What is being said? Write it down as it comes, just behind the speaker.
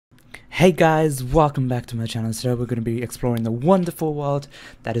Hey guys, welcome back to my channel. Today we're going to be exploring the wonderful world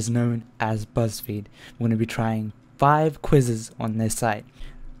that is known as BuzzFeed. We're going to be trying 5 quizzes on their site.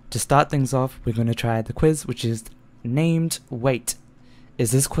 To start things off, we're going to try the quiz which is named Wait.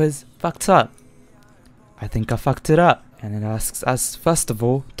 Is this quiz fucked up? I think I fucked it up. And it asks us first of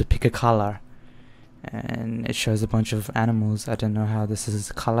all to pick a color. And it shows a bunch of animals. I don't know how this is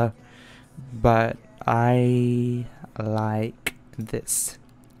a color, but I like this.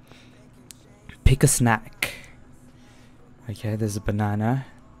 Pick a snack. Okay, there's a banana,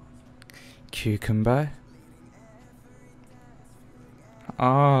 cucumber.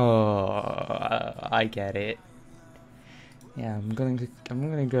 Oh, I get it. Yeah, I'm gonna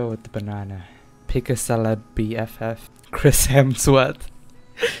go with the banana. Pick a celeb BFF. Chris Hemsworth,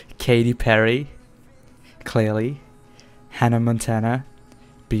 Katy Perry, clearly, Hannah Montana,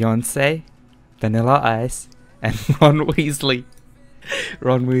 Beyonce, Vanilla Ice, and Ron Weasley.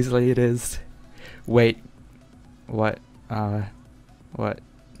 Ron Weasley it is. Wait, what? What?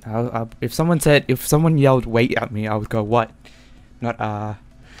 If someone yelled "wait" at me, I would go what? Not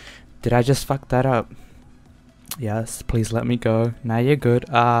Did I just fuck that up? Yes, please let me go. Now you're good.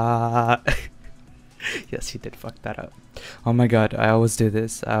 Yes, you did fuck that up. Oh my god, I always do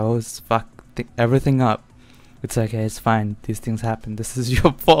this. I always fuck everything up. It's okay, it's fine. These things happen. This is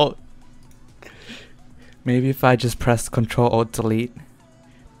your fault. Maybe if I just press Control Alt Delete.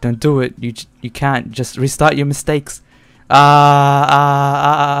 Don't do it. You can't. Just restart your mistakes.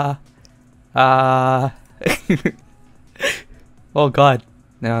 Oh god.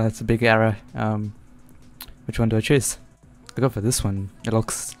 No, that's a big error. Which one do I choose? I go for this one. It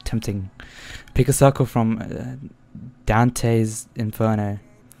looks tempting. Pick a circle from Dante's Inferno.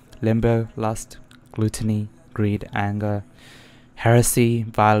 Limbo, lust, gluttony, greed, anger, heresy,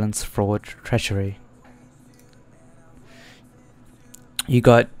 violence, fraud, treachery. You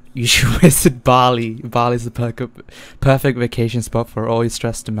should visit Bali. Bali is the perfect vacation spot for all your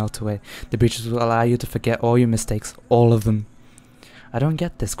stress to melt away. The beaches will allow you to forget all your mistakes, all of them. I don't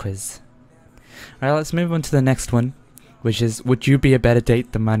get this quiz. Alright, let's move on to the next one, which is, would you be a better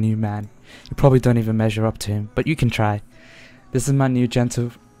date than my new man? You probably don't even measure up to him, but you can try. This is my new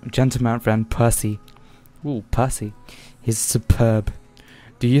gentleman friend, Percy. Ooh, Percy. He's superb.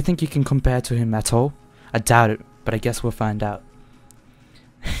 Do you think you can compare to him at all? I doubt it, but I guess we'll find out.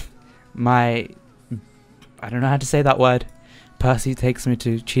 I don't know how to say that word. Percy takes me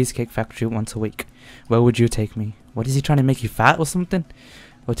to Cheesecake Factory once a week. Where would you take me? What, is he trying to make you fat or something?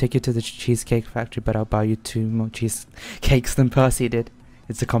 I'll take you to the Cheesecake Factory, but I'll buy you 2 more cheesecakes than Percy did.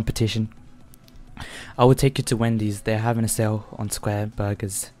 It's a competition. I would take you to Wendy's. They're having a sale on Square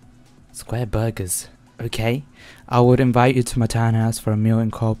Burgers. Square Burgers. Okay. I would invite you to my townhouse for a meal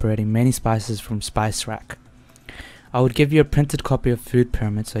incorporating many spices from Spice Rack. I would give you a printed copy of Food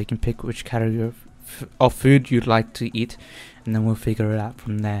Pyramid so you can pick which category of food you'd like to eat, and then we'll figure it out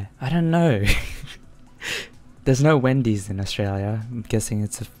from there. I don't know. There's no Wendy's in Australia. I'm guessing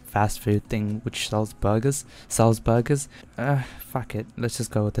it's a fast food thing which sells burgers. Fuck it. Let's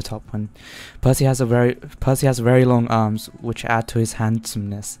just go with the top one. Percy has very long arms which add to his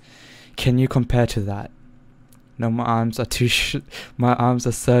handsomeness. Can you compare to that? No, my arms are my arms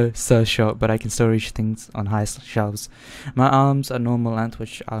are so short, but I can still reach things on high shelves. My arms are normal length,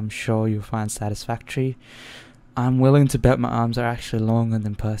 which I'm sure you'll find satisfactory. I'm willing to bet my arms are actually longer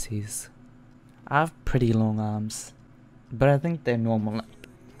than Percy's. I have pretty long arms, but I think they're normal length.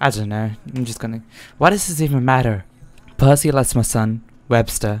 I don't know. I'm just gonna. Why does this even matter? Percy lets my son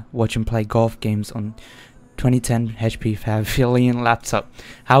Webster watch him play golf games on 2010 HP Pavilion laptop.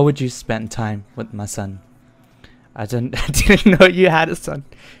 How would you spend time with my son? I didn't know you had a son.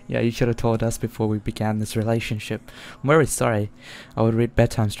 Yeah, you should have told us before we began this relationship. I'm very sorry. I would read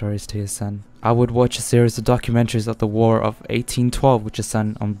bedtime stories to your son. I would watch a series of documentaries of the War of 1812 with your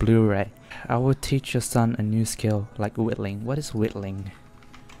son on Blu-ray. I would teach your son a new skill, like whittling. What is whittling?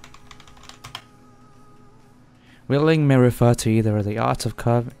 Whittling may refer to either the art of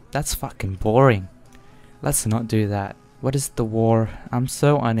carving. That's fucking boring. Let's not do that. What is the War? I'm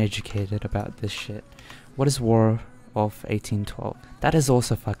so uneducated about this shit. What is War of 1812? That is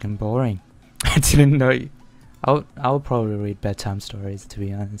also fucking boring. I didn't know you. I would probably read bedtime stories, to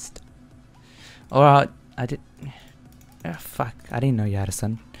be honest. Or I did. Fuck, I didn't know you had a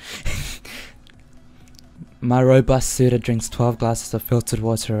son. My robust suitor drinks 12 glasses of filtered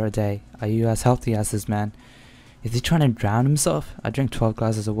water a day. Are you as healthy as this man? Is he trying to drown himself? I drink 12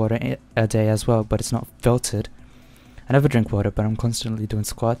 glasses of water a day as well, but it's not filtered. I never drink water, but I'm constantly doing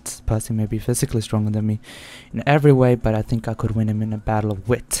squats. Percy may be physically stronger than me in every way, but I think I could win him in a battle of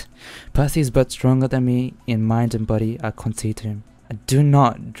wit. Percy is but stronger than me in mind and body. I concede to him. I do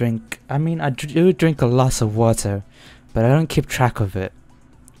not drink I mean, I do drink a lot of water, but I don't keep track of it.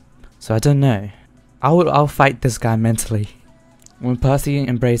 So I don't know. I'll fight this guy mentally. When Percy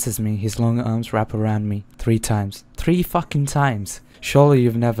embraces me, his long arms wrap around me 3 times. 3 fucking times. Surely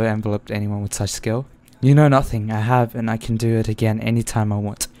you've never enveloped anyone with such skill. You know nothing. I have, and I can do it again anytime I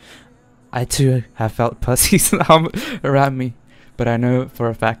want. I too have felt Percy's arm around me, but I know for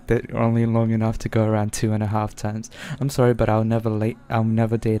a fact that only long enough to go around 2.5 times. I'm sorry, but I'll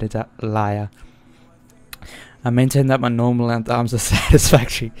never date a liar. I maintain that my normal length arms are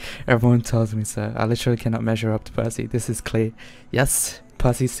satisfactory. Everyone tells me so. I literally cannot measure up to Percy. This is clear. Yes,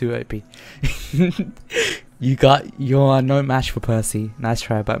 Percy's too OP. You are no match for Percy. Nice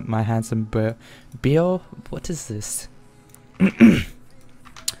try, but my handsome Bill? What is this?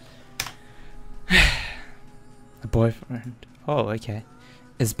 A boyfriend. Oh, okay.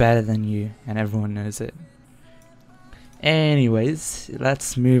 Is better than you, and everyone knows it. Anyways,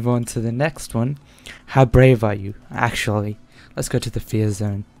 let's move on to the next one. How brave are you? Actually, let's go to the fear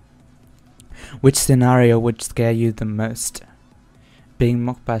zone. Which scenario would scare you the most? Being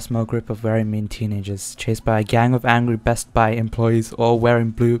mocked by a small group of very mean teenagers, chased by a gang of angry Best Buy employees, all wearing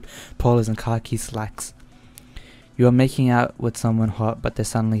blue polos and khaki slacks. You are making out with someone hot, but they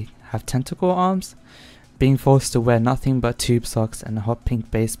suddenly have tentacle arms. Being forced to wear nothing but tube socks and a hot pink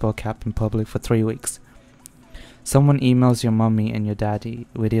baseball cap in public for 3 weeks. Someone emails your mummy and your daddy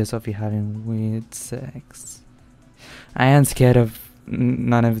videos of you having weird sex. I am scared of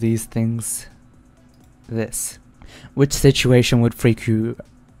none of these things. This. Which situation would freak you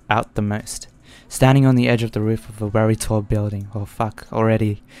out the most? Standing on the edge of the roof of a very tall building. Oh fuck,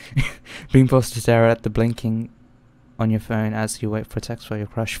 already. Being forced to stare at the blinking on your phone as you wait for a text for your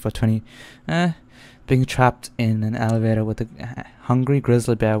crush for 20... Being trapped in an elevator with a hungry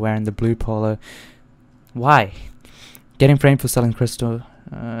grizzly bear wearing the blue polo. Why? Getting framed for selling crystal.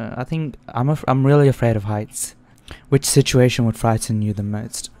 I think I'm really afraid of heights. Which situation would frighten you the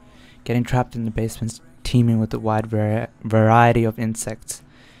most? Getting trapped in the basement teeming with a wide variety of insects.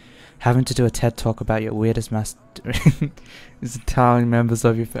 Having to do a TED talk about your weirdest is telling members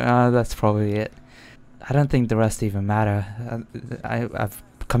of your that's probably it. I don't think the rest even matter. I've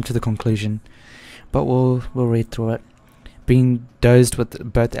come to the conclusion, but we'll read through it. Being dosed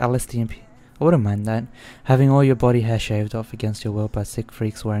with both LSD and I wouldn't mind that. Having all your body hair shaved off against your will by sick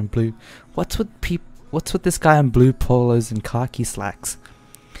freaks wearing blue. What's with this guy in blue polos and khaki slacks?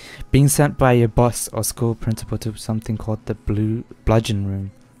 Being sent by your boss or school principal to something called the blue bludgeon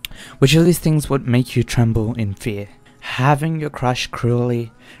room. Which of these things would make you tremble in fear? Having your crush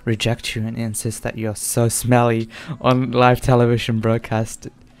cruelly reject you and insist that you're so smelly on live television broadcast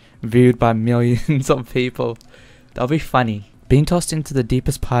viewed by millions of people. That'll be funny. Being tossed into the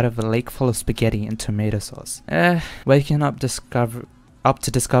deepest part of a lake full of spaghetti and tomato sauce. Waking up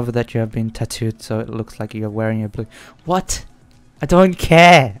to discover that you have been tattooed so it looks like you're wearing your blue... What? I don't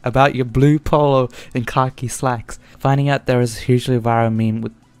care about your blue polo and khaki slacks. Finding out there is a hugely viral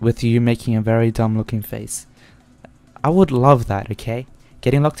meme with you making a very dumb looking face. I would love that, okay?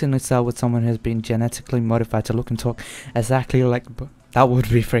 Getting locked in a cell with someone who has been genetically modified to look and talk exactly like... That would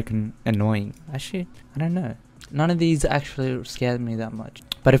be freaking annoying. Actually, I don't know. None of these actually scared me that much.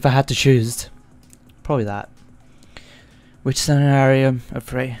 But if I had to choose, probably that. Which scenario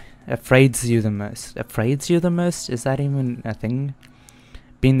afraids you the most? Afraids you the most? Is that even a thing?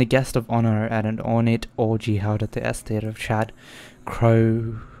 Being the guest of honor at an ornate orgy held at the estate of Chad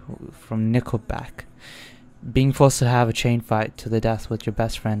Crow from Nickelback. Being forced to have a chain fight to the death with your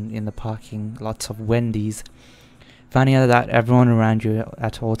best friend in the parking lots of Wendy's. Finding out that everyone around you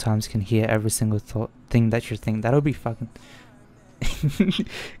at all times can hear every single thing that you think. That'll be fucking...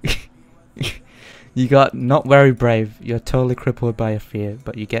 You got not very brave. You're totally crippled by your fear,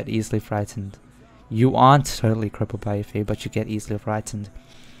 but you get easily frightened. You aren't totally crippled by your fear, but you get easily frightened.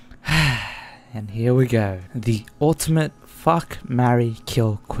 And here we go. The ultimate fuck, marry,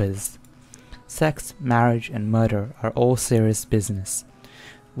 kill quiz. Sex, marriage, and murder are all serious business.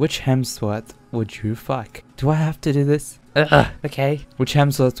 Which Hemsworth would you fuck? Do I have to do this? Okay. Which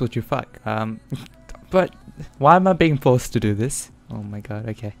Hemsworth would you fuck? But why am I being forced to do this? Oh my god,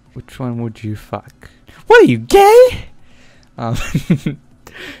 okay. Which one would you fuck? What are you, gay?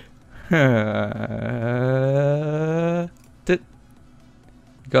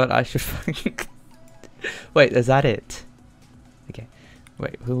 God, I should fuck. Wait, is that it? Okay.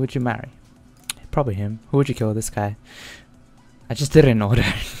 Wait, who would you marry? Probably him. Who would you kill? This guy. I just did it in order.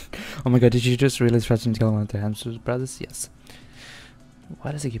 Oh my god, did you just really threaten to kill one of the Hemsworth brothers? Yes.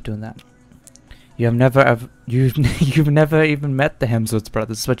 Why does he keep doing that? You have never you've never even met the Hemsworth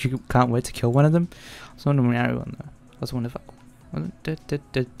brothers, but you can't wait to kill one of them? I was wondering to marry one though. I was wondering if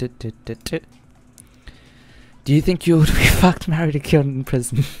Do you think you would be fucked, married, or killed in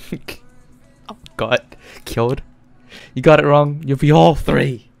prison? Oh god, killed. You got it wrong. You'll be all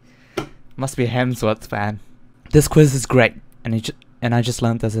three. Must be a Hemsworth fan. This quiz is great, and I just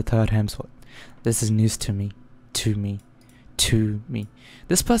learned there's a third Hemsworth. This is news to me. To me.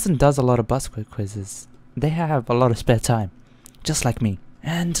 This person does a lot of BuzzFeed quizzes. They have a lot of spare time, just like me.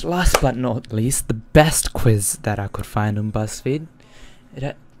 And last but not least, the best quiz that I could find on BuzzFeed.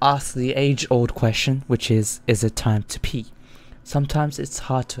 It asks the age-old question, which is it time to pee? Sometimes it's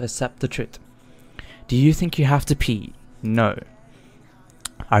hard to accept the truth. Do you think you have to pee? No.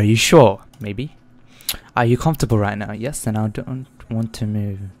 Are you sure? Maybe. Are you comfortable right now? Yes, and I don't want to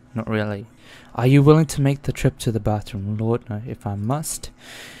move. Not really. Are you willing to make the trip to the bathroom? Lord, no. If I must,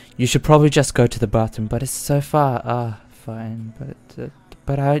 you should probably just go to the bathroom, but it's so far. Fine,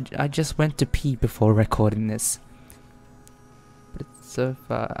 but I just went to pee before recording this. But it's so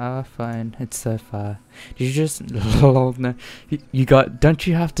far. Fine, it's so far. Did you just lol? No, don't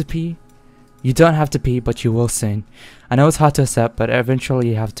you have to pee? You don't have to pee, but you will soon. I know it's hard to accept, but eventually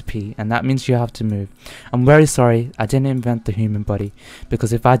you have to pee, and that means you have to move. I'm very sorry, I didn't invent the human body,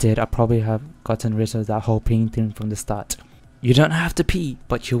 because if I did, I'd probably have gotten rid of that whole peeing thing from the start. You don't have to pee,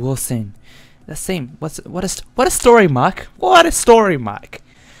 but you will soon. The same. What a story, Mark? What a story, Mark?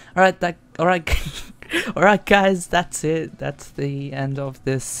 Alright, alright, guys. That's it. That's the end of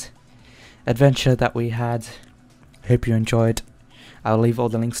this adventure that we had. Hope you enjoyed. I'll leave all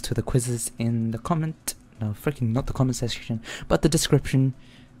the links to the quizzes in the not the comment section, but the description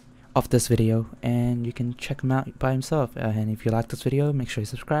of this video, and you can check them out by himself. And if you like this video, make sure you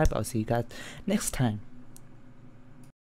subscribe. I'll see you guys next time.